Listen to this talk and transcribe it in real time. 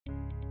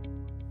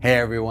Hey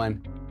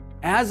everyone.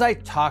 As I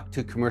talk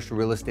to commercial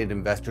real estate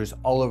investors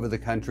all over the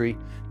country,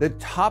 the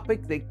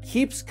topic that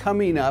keeps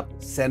coming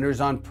up centers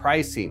on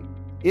pricing.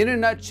 In a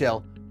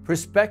nutshell,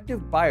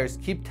 prospective buyers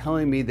keep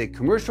telling me that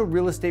commercial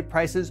real estate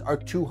prices are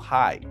too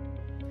high.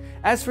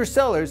 As for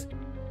sellers,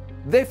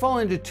 they fall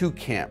into two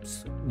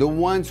camps. The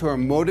ones who are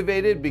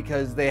motivated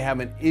because they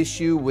have an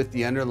issue with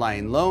the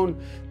underlying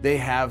loan, they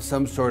have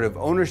some sort of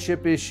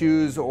ownership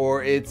issues,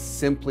 or it's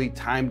simply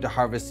time to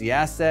harvest the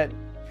asset.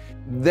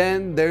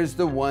 Then there's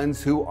the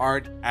ones who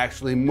aren't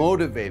actually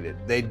motivated.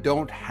 They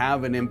don't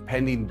have an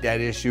impending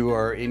debt issue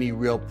or any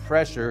real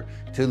pressure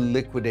to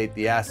liquidate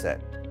the asset.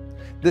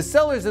 The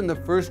sellers in the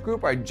first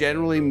group are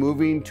generally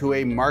moving to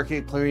a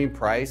market clearing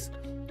price,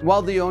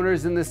 while the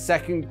owners in the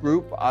second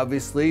group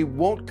obviously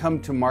won't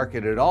come to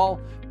market at all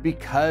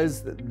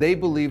because they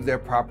believe their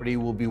property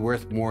will be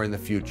worth more in the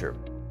future.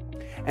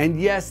 And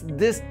yes,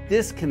 this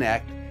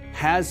disconnect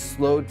has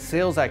slowed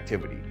sales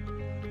activity.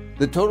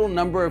 The total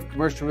number of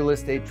commercial real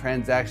estate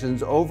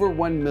transactions over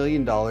 $1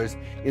 million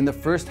in the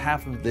first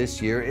half of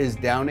this year is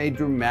down a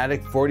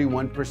dramatic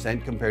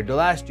 41% compared to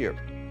last year.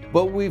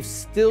 But we've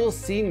still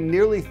seen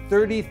nearly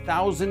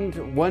 30,000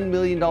 $1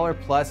 million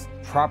plus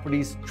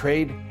properties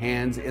trade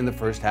hands in the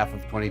first half of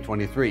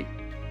 2023.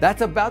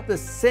 That's about the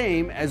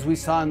same as we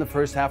saw in the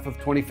first half of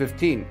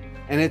 2015,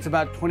 and it's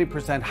about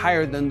 20%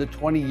 higher than the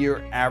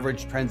 20-year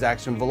average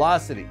transaction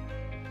velocity.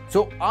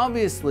 So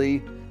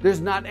obviously, there's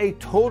not a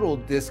total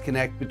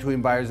disconnect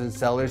between buyers and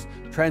sellers.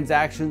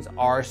 Transactions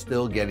are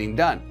still getting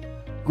done.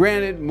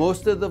 Granted,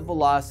 most of the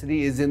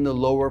velocity is in the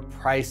lower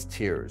price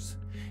tiers.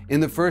 In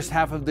the first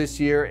half of this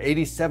year,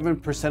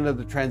 87% of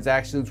the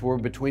transactions were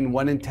between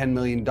 $1 and $10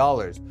 million,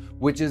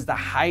 which is the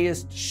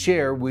highest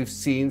share we've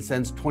seen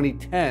since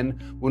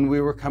 2010 when we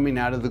were coming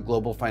out of the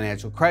global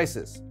financial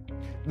crisis.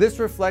 This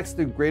reflects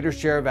the greater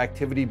share of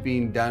activity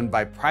being done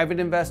by private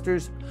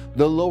investors,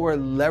 the lower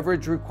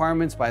leverage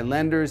requirements by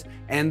lenders,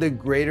 and the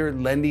greater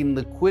lending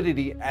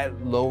liquidity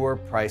at lower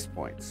price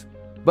points.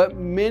 But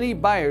many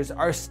buyers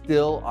are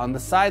still on the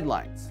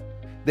sidelines.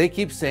 They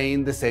keep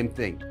saying the same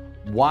thing.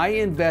 Why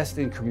invest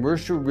in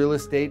commercial real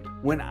estate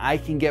when I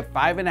can get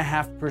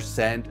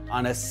 5.5%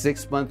 on a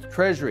 6-month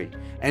treasury?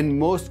 And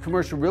most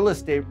commercial real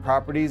estate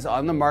properties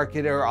on the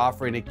market are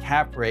offering a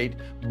cap rate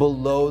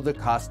below the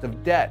cost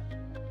of debt.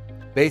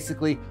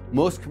 Basically,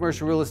 most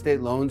commercial real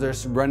estate loans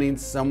are running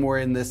somewhere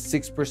in the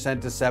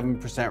 6% to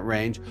 7%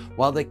 range,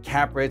 while the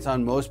cap rates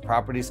on most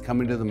properties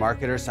coming to the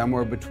market are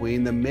somewhere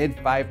between the mid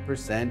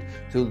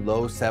 5% to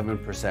low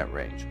 7%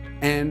 range.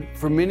 And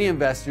for many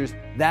investors,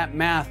 that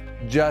math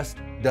just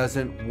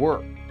doesn't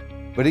work.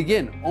 But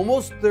again,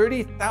 almost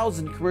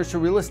 30,000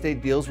 commercial real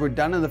estate deals were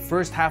done in the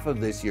first half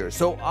of this year,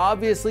 so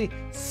obviously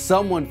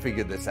someone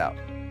figured this out.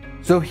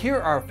 So here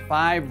are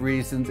 5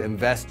 reasons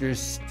investors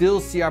still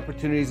see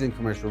opportunities in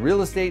commercial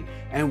real estate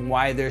and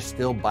why they're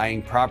still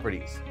buying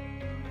properties.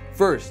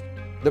 First,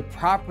 the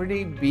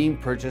property being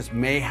purchased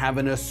may have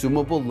an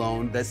assumable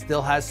loan that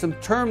still has some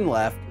term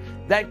left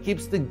that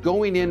keeps the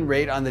going-in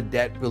rate on the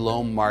debt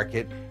below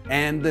market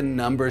and the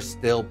numbers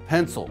still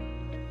pencil.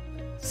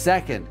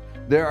 Second,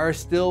 there are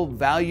still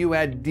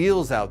value-add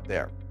deals out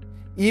there.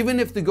 Even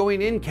if the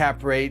going-in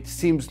cap rate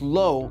seems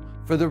low,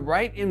 for the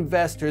right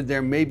investor,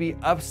 there may be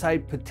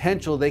upside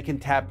potential they can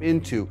tap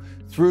into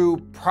through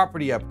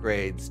property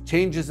upgrades,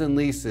 changes in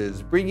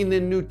leases, bringing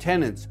in new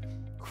tenants,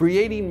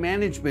 creating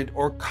management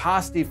or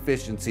cost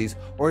efficiencies,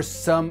 or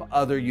some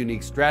other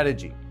unique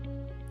strategy.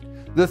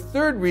 The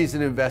third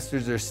reason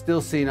investors are still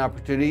seeing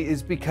opportunity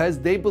is because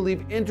they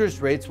believe interest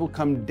rates will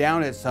come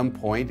down at some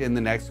point in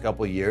the next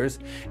couple of years,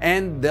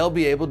 and they'll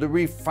be able to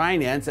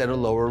refinance at a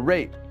lower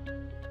rate.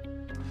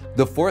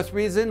 The fourth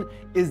reason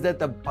is that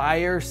the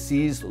buyer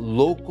sees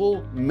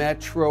local,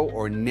 metro,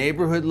 or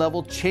neighborhood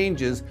level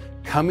changes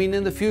coming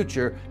in the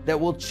future that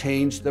will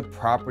change the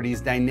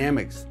property's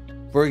dynamics.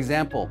 For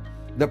example,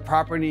 the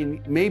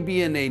property may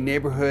be in a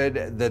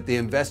neighborhood that the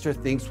investor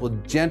thinks will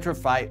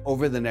gentrify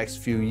over the next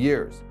few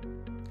years.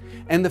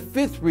 And the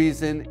fifth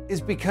reason is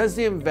because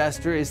the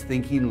investor is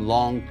thinking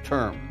long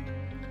term.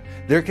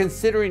 They're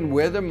considering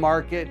where the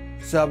market,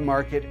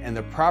 submarket, and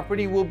the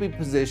property will be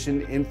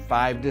positioned in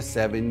 5 to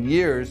 7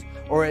 years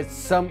or at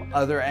some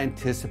other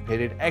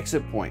anticipated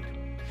exit point.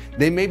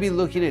 They may be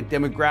looking at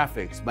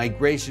demographics,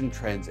 migration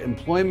trends,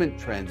 employment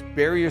trends,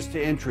 barriers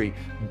to entry,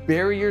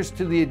 barriers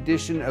to the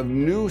addition of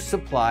new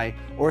supply,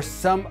 or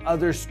some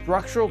other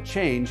structural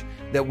change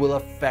that will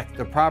affect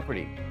the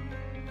property.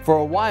 For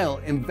a while,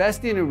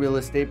 investing in real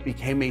estate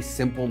became a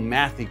simple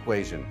math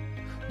equation.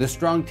 The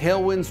strong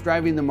tailwinds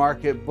driving the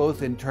market,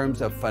 both in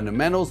terms of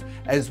fundamentals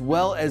as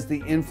well as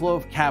the inflow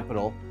of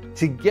capital,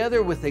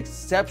 together with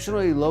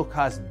exceptionally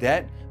low-cost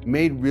debt,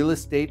 made real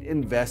estate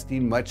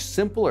investing much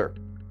simpler.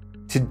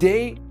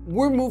 Today,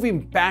 we're moving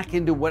back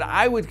into what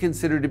I would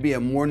consider to be a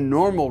more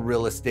normal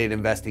real estate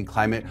investing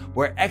climate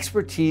where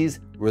expertise,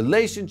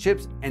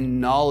 relationships,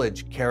 and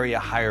knowledge carry a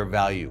higher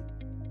value.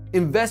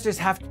 Investors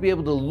have to be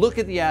able to look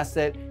at the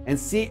asset and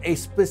see a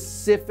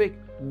specific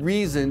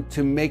reason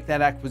to make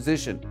that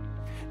acquisition.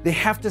 They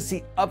have to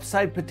see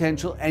upside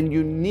potential and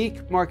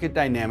unique market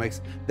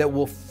dynamics that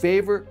will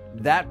favor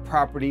that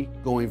property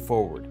going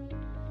forward.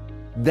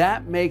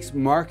 That makes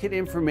market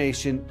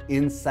information,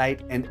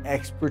 insight, and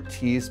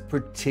expertise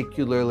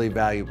particularly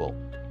valuable.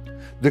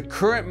 The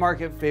current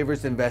market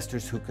favors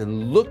investors who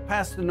can look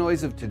past the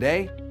noise of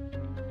today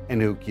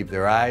and who keep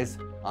their eyes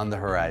on the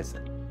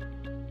horizon.